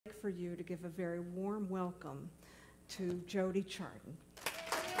for you to give a very warm welcome to Jodie Charton.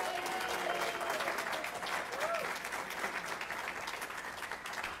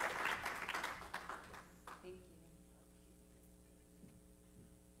 Thank you.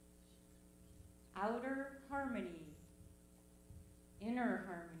 Outer harmony, inner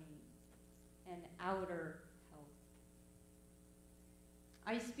harmony, and outer health.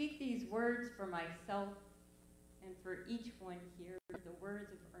 I speak these words for myself and for each one here, the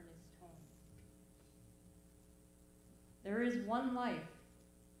words of Ernest Holmes. There is one life.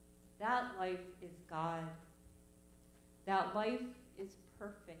 That life is God. That life is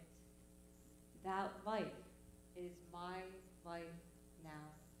perfect. That life is my life now.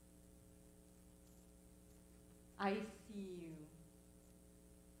 I see you.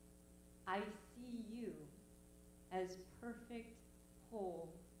 I see you as perfect, whole,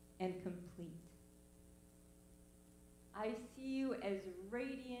 and complete. I see you as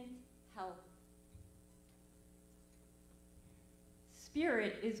radiant health.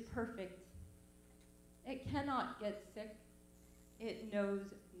 Spirit is perfect. It cannot get sick. It knows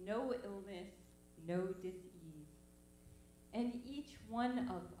no illness, no disease. And each one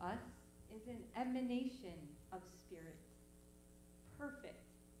of us is an emanation of spirit, perfect,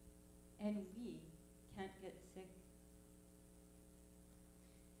 and we can't get sick.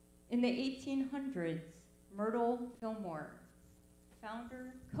 In the 1800s, Myrtle Fillmore,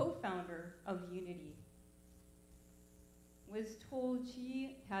 co-founder of Unity, was told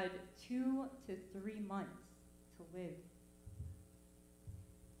she had 2 to 3 months to live.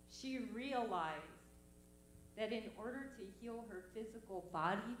 She realized that in order to heal her physical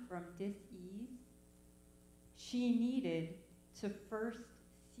body from dis-ease, she needed to first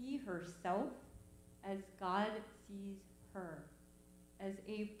see herself as God sees her, as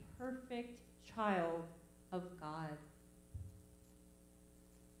a perfect child of God.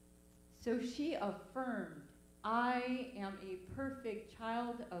 So she affirmed, I am a perfect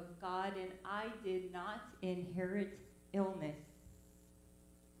child of God and I did not inherit illness.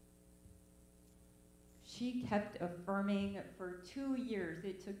 She kept affirming for 2 years.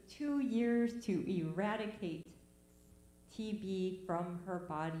 It took 2 years to eradicate TB from her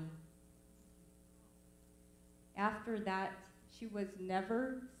body. After that, she was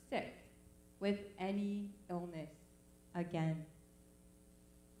never sick with any illness again.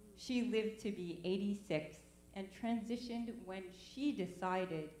 She lived to be 86 and transitioned when she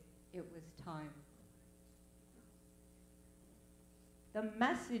decided it was time. The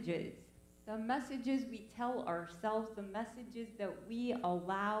messages we tell ourselves, the messages that we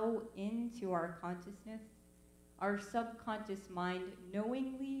allow into our consciousness, our subconscious mind,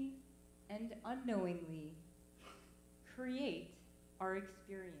 knowingly and unknowingly, create our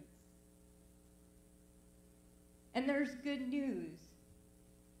experience. And there's good news.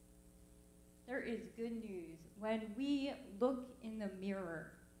 There is good news. When we look in the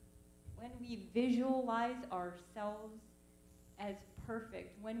mirror, when we visualize ourselves as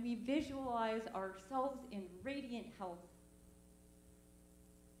perfect, when we visualize ourselves in radiant health,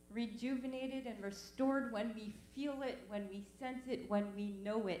 rejuvenated and restored, when we feel it, when we sense it, when we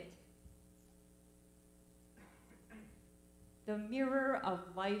know it, the mirror of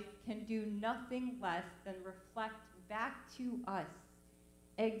life can do nothing less than reflect back to us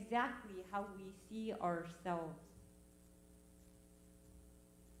exactly how we see ourselves.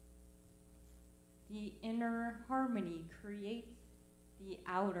 The inner harmony creates the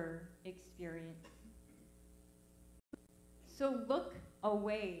outer experience. So look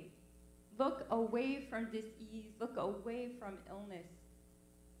away. Look away from dis-ease. Look away from illness.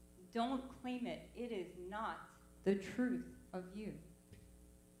 Don't claim it. It is not the truth of you.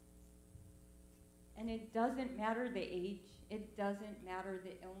 And it doesn't matter the age. It doesn't matter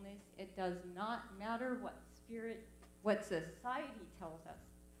the illness. It does not matter what society tells us.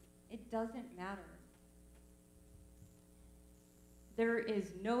 It doesn't matter. There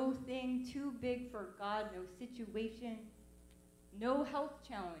is no thing too big for God, no situation, no health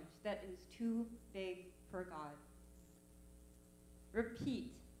challenge that is too big for God.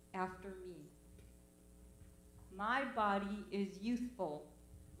 Repeat after me. My body is youthful.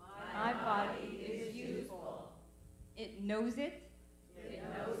 My body is youthful. It knows it. It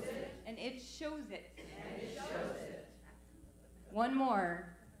knows it. And it shows it. And it shows it. One more.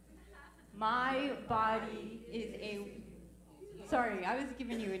 My body is a... Sorry, I was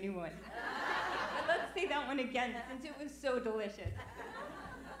giving you a new one. But let's say that one again since it was so delicious.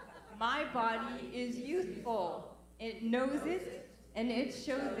 My body is youthful. It knows it and it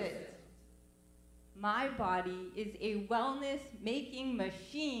shows it. My body is a wellness-making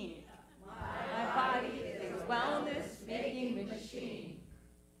machine. My body is a wellness-making machine.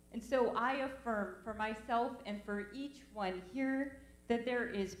 And so I affirm for myself and for each one here that there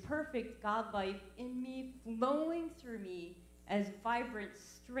is perfect God life in me, flowing through me as vibrant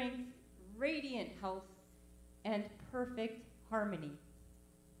strength, radiant health, and perfect harmony.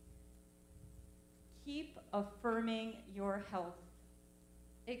 Keep affirming your health.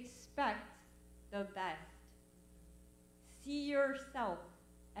 Expect the best. See yourself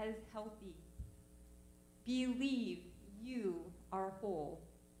as healthy. Believe you are whole.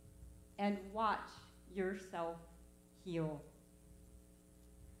 And watch yourself heal.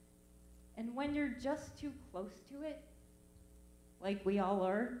 And when you're just too close to it, like we all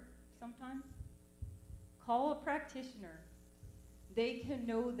are sometimes, call a practitioner. They can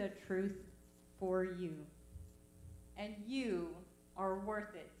know the truth for you. And you are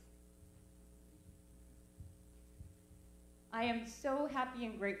worth it. I am so happy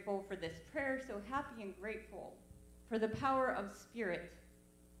and grateful for this prayer, so happy and grateful for the power of spirit,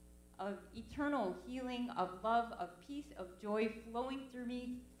 of eternal healing, of love, of peace, of joy flowing through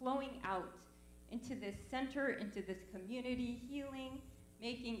me, flowing out into this center, into this community, healing,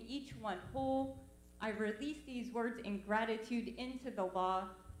 making each one whole. I release these words in gratitude into the law.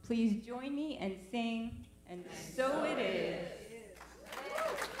 Please join me in saying,